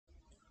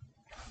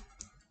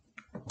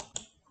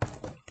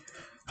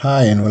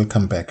Hi and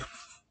welcome back.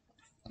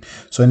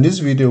 So in this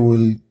video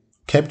we'll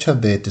capture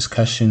the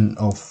discussion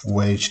of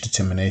wage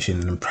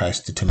determination and price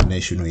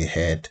determination we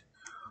had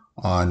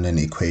on an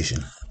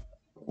equation.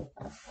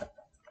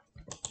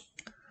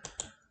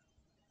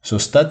 So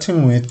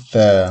starting with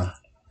the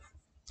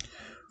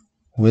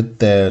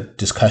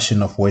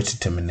discussion of wage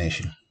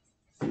determination.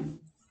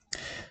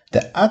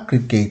 The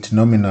aggregate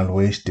nominal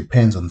wage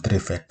depends on three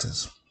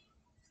factors.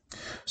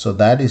 So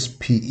that is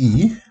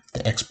PE,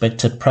 the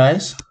expected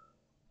price,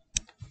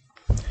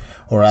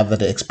 or rather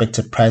the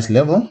expected price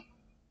level,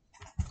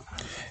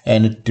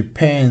 and it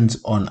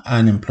depends on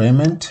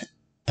unemployment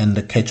and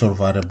the catch-all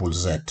variable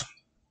Z.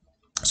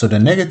 So the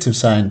negative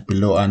sign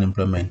below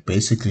unemployment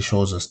basically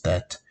shows us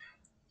that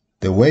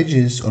the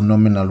wages or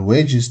nominal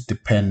wages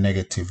depend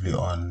negatively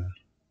on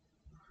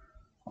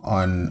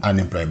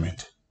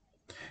unemployment.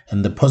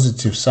 And the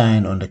positive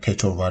sign on the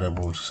catch-all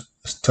variables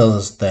tells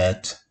us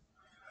that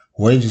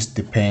wages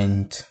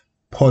depend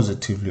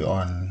positively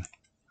on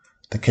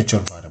the catch-all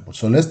variable.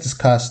 So let's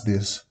discuss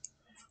these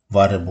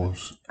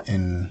variables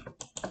in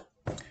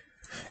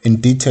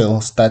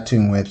detail,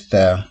 starting with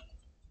the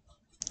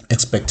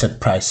expected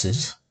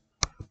prices,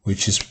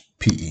 which is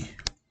PE.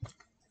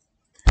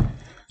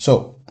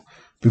 So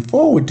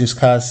before we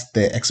discuss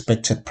the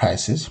expected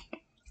prices,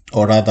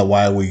 or rather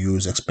why we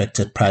use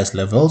expected price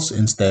levels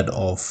instead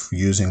of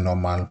using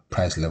normal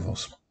price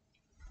levels,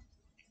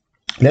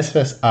 let's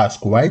first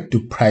ask, why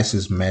do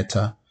prices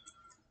matter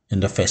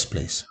in the first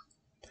place?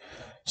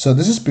 So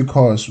this is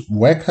because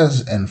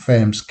workers and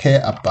firms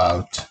care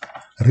about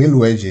real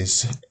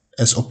wages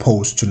as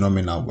opposed to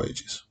nominal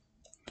wages.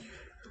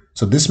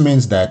 So this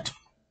means that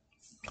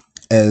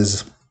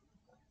as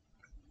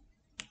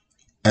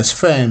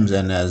firms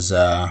and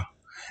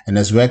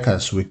as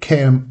workers, we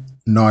care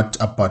not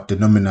about the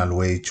nominal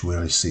wage we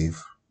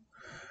receive,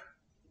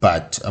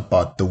 but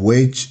about the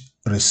wage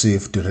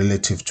received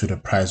relative to the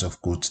price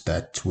of goods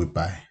that we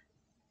buy.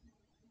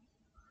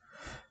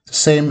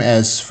 Same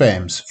as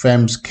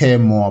firms care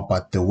more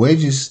about the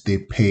wages they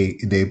pay,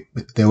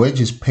 the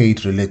wages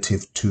paid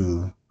relative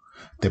to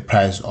the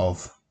price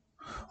of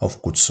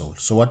goods sold.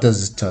 So what does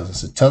this tell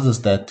us? It tells us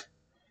that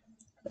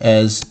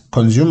as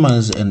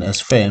consumers and as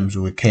firms,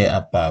 we care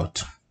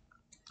about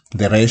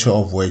the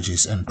ratio of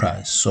wages and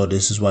price. So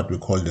this is what we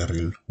call the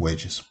real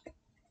wages.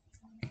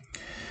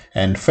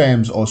 And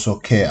firms also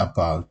care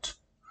about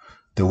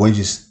the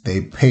wages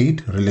they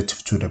paid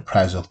relative to the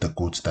price of the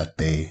goods that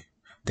they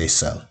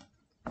sell.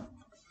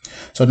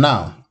 So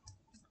now,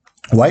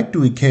 why do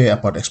we care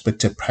about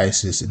expected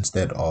prices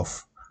instead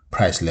of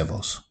price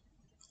levels?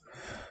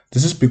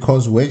 This is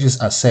because wages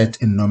are set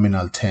in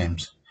nominal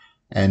terms,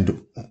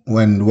 and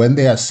when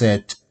they are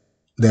set,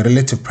 the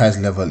relative price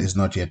level is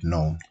not yet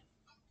known.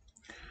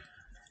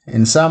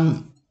 In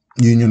some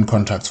union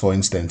contracts, for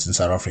instance, in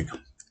South Africa,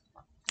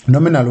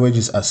 nominal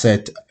wages are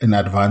set in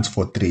advance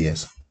for 3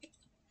 years.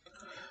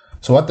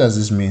 So what does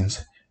this mean?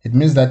 It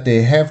means that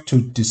they have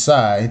to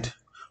decide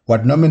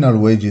what nominal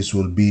wages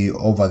will be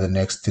over the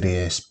next 3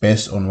 years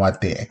based on what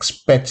they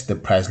expect the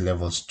price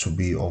levels to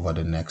be over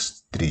the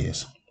next 3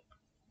 years.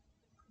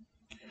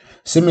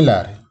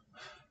 Similarly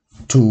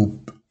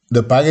to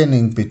the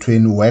bargaining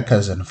between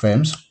workers and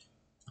firms,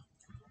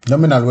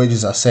 nominal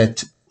wages are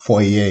set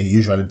for a year,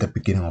 usually at the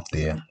beginning of the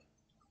year.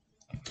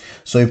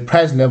 So if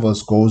price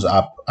levels goes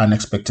up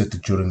unexpectedly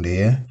during the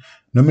year,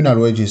 nominal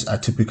wages are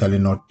typically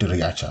not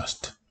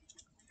readjusted.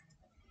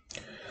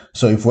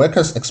 So if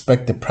workers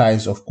expect the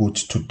price of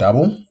goods to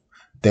double,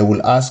 they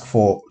will ask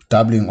for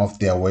doubling of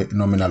their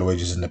nominal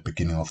wages in the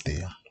beginning of the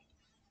year.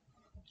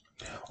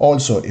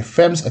 Also, if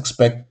firms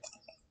expect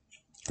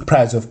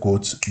price of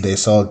goods they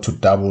sell to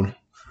double,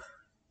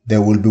 they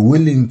will be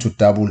willing to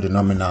double the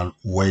nominal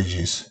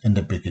wages in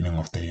the beginning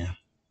of the year.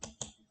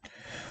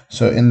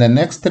 So in the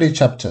next 3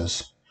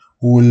 chapters,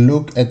 we will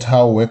look at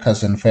how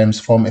workers and firms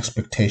form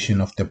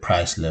expectation of the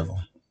price level.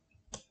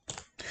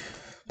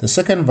 The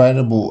second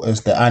variable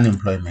is the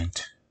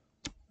unemployment.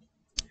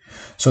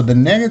 So the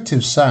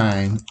negative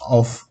sign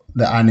of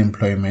the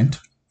unemployment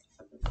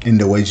in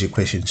the wage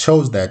equation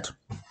shows that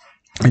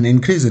an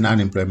increase in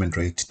unemployment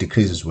rate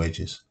decreases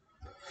wages.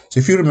 So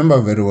if you remember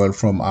very well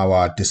from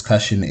our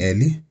discussion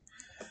early,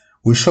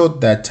 we showed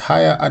that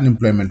higher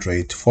unemployment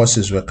rate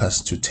forces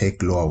workers to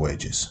take lower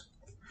wages.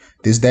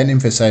 This then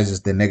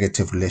emphasizes the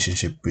negative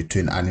relationship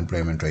between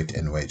unemployment rate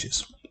and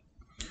wages.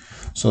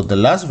 So the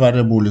last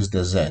variable is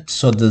the Z.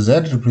 So the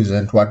Z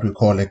represents what we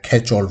call a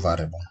catch-all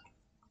variable.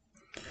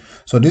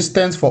 So this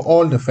stands for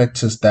all the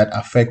factors that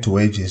affect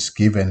wages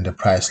given the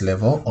price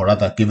level, or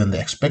rather given the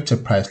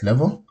expected price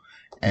level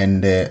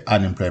and the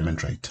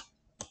unemployment rate.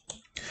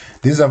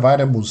 These are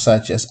variables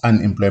such as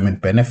unemployment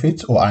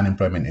benefits or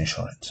unemployment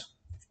insurance.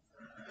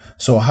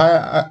 So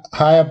higher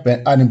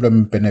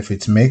unemployment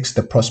benefits makes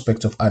the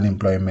prospect of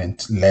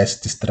unemployment less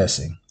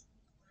distressing.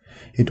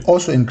 It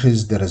also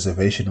increases the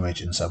reservation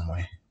wage in some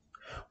way.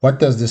 What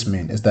does this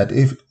mean? It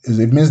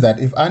means that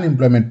if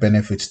unemployment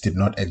benefits did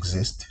not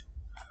exist,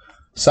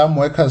 some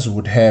workers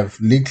would have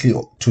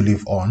little to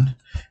live on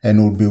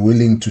and would be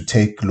willing to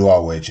take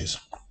lower wages.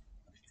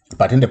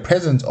 But in the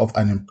presence of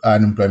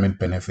unemployment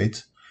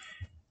benefits,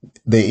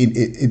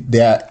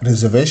 their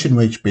reservation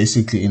wage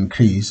basically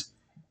increase,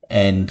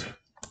 and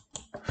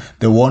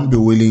they won't be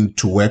willing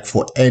to work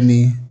for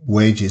any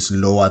wages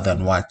lower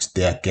than what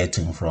they are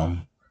getting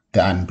from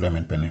the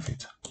unemployment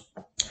benefit.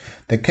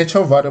 The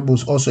catch-all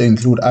variables also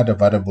include other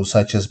variables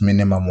such as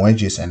minimum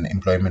wages and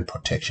employment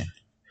protection.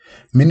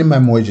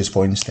 Minimum wages,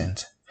 for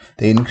instance,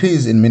 the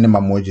increase in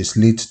minimum wages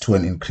leads to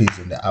an increase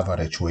in the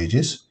average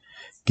wages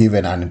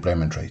given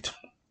unemployment rate.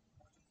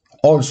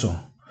 Also,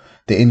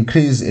 the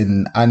increase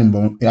in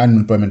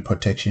unemployment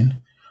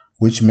protection,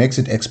 which makes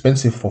it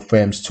expensive for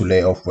firms to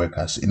lay off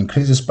workers,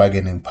 increases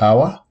bargaining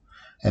power,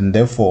 and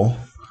therefore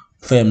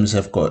firms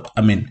have got,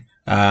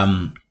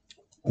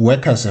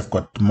 workers have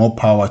got more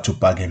power to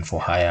bargain for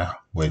higher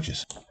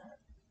wages.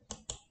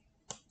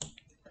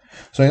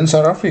 So in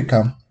South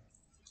Africa,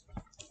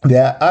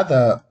 there are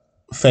other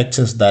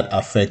factors that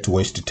affect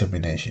wage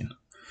determination.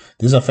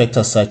 These are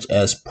factors such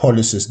as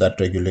policies that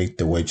regulate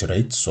the wage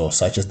rate, so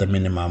such as the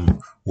minimum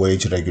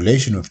wage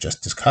regulation we've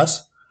just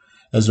discussed,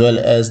 as well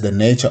as the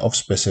nature of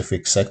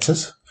specific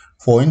sectors.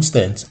 For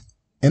instance,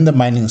 in the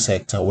mining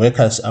sector,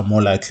 workers are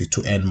more likely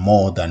to earn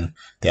more than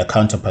their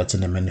counterparts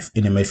in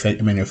the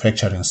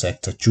manufacturing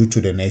sector due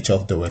to the nature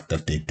of the work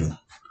that they do.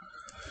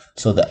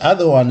 So the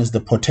other one is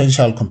the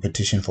potential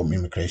competition from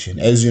immigration.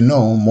 As you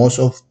know, most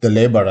of the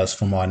laborers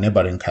from our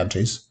neighboring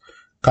countries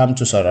come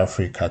to South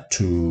Africa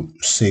to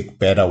seek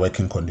better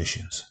working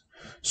conditions.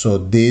 So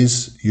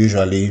these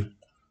usually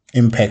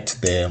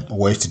impact the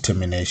wage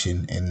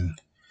determination in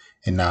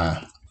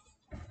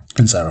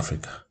South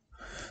Africa.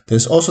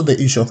 There's also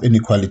the issue of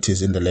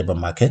inequalities in the labor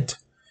market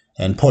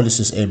and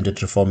policies aimed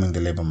at reforming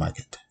the labor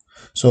market.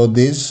 So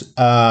these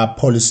are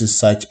policies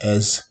such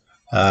as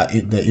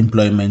the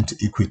employment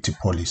equity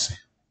policy.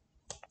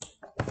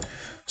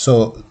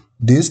 So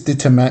these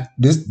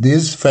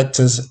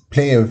factors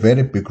play a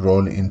very big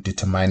role in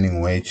determining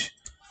wages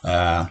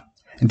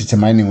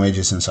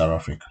in South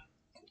Africa.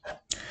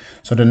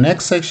 So the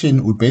next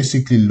section we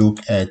basically look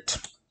at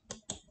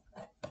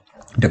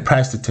the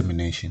price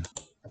determination.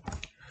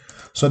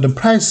 So the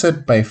price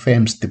set by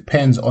firms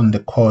depends on the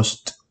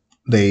cost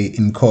they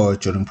incur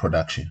during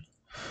production.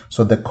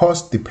 So the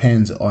cost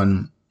depends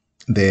on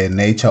the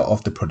nature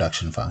of the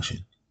production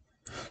function.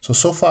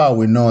 So far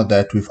we know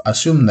that we've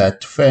assumed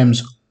that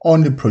firms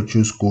only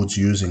produce goods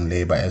using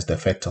labor as the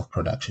factor of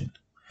production.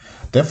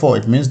 Therefore,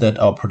 it means that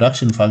our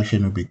production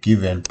function will be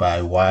given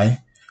by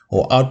Y,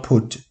 or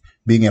output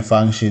being a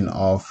function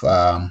of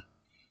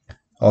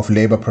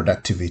labor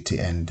productivity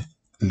and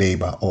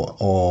labor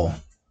or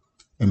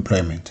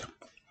employment.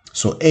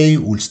 So A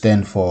will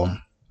stand for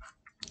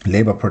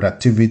labor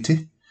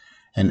productivity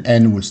and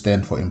N will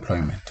stand for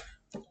employment.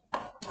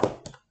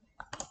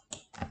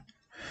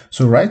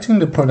 So writing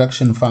the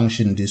production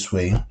function this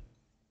way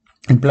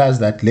implies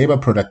that labor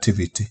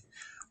productivity,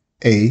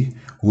 A,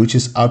 which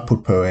is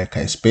output per worker,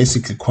 is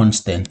basically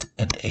constant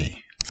at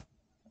A.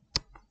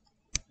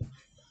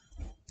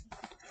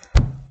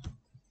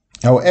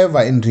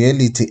 However, in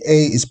reality,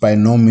 A is by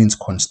no means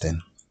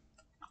constant.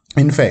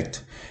 In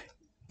fact,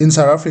 in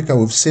South Africa,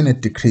 we've seen a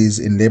decrease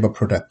in labor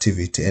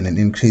productivity and an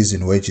increase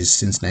in wages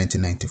since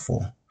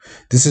 1994.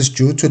 This is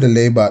due to the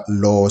labor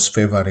laws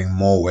favoring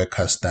more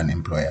workers than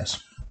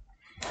employers.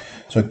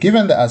 So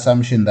given the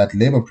assumption that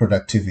labor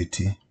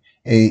productivity,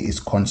 A, is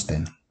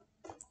constant,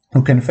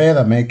 we can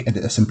further make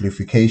a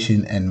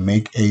simplification and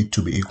make A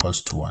to be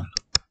equals to 1.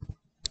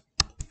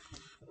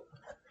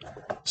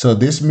 So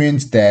this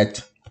means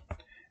that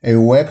a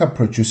worker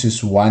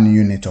produces 1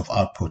 unit of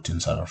output in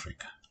South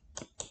Africa,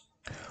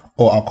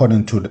 or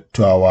according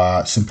to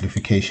our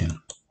simplification.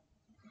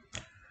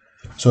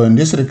 So in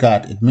this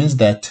regard, it means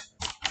that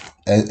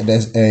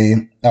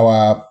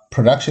our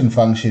production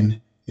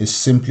function is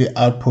simply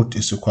output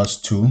is equals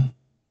to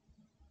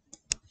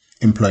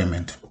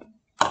employment.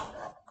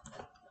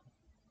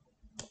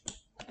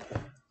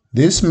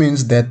 This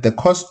means that the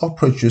cost of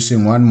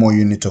producing 1 more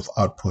unit of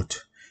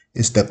output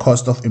is the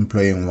cost of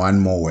employing 1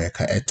 more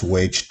worker at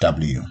wage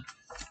W.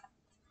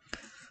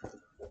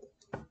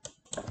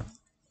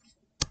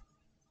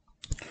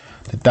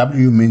 The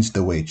W means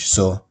the wage.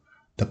 So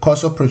the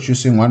cost of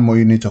producing 1 more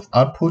unit of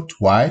output,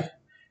 Y,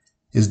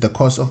 is the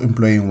cost of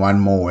employing 1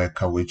 more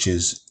worker, which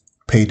is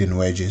paid in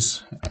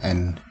wages,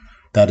 and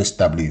that is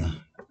W.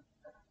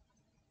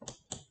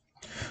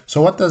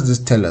 So what does this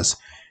tell us?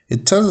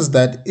 It tells us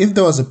that if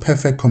there was a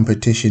perfect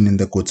competition in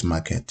the goods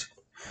market,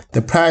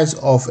 the price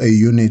of a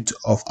unit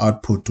of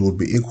output would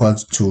be equal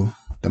to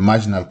the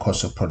marginal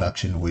cost of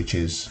production, which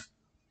is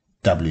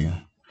W.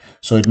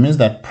 So it means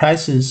that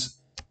prices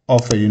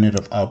of a unit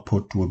of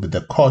output will be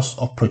the cost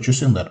of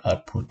producing that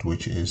output,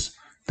 which is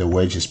the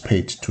wages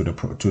paid to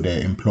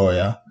the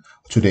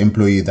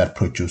employee that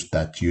produced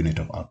that unit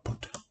of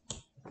output.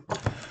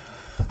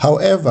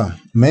 However,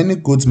 many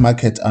goods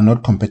markets are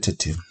not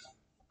competitive,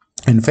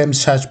 and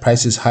firms charge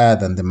prices higher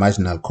than the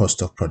marginal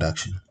cost of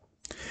production.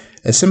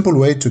 A simple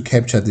way to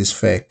capture this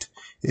fact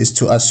is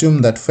to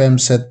assume that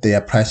firms set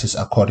their prices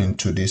according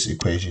to this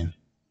equation,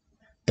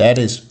 That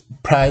is,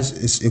 price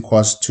is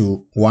equals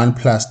to 1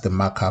 plus the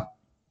markup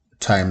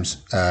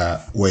times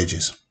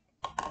wages.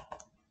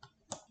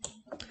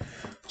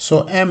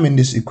 So M in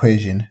this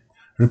equation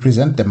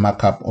represents the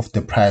markup of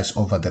the price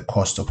over the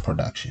cost of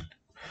production.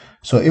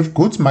 So if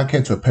goods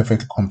markets were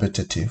perfectly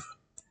competitive,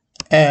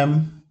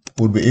 M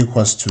would be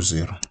equals to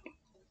 0.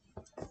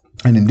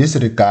 And in this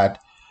regard,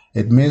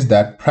 it means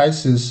that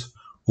prices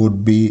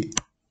would be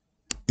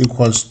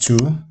equals to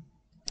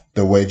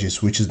the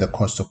wages, which is the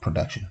cost of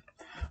production.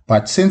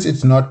 But since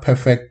it's not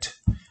perfect,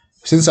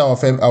 since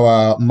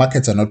our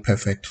markets are not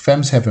perfect,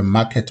 firms have a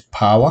market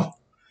power,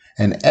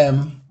 and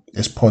M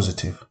is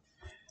positive.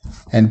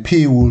 And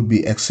P will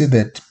be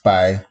exceeded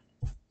by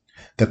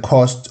the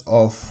cost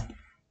of,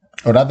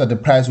 or rather the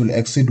price will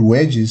exceed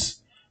wages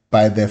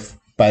by the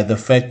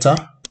factor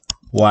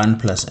 1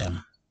 plus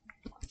M,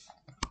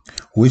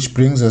 which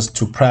brings us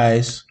to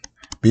price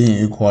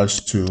being equals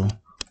to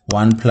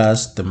 1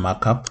 plus the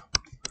markup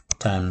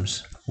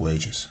times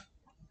wages.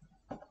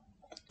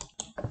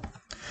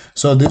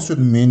 So this would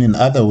mean, in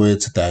other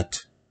words, that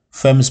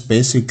firms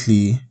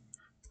basically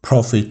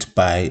profit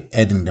by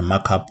adding the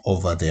markup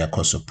over their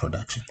cost of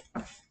production.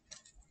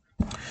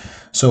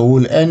 So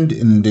we'll end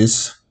in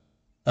this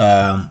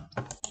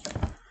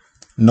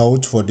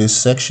note for this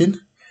section,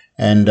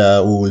 and we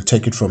will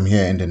take it from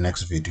here in the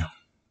next video.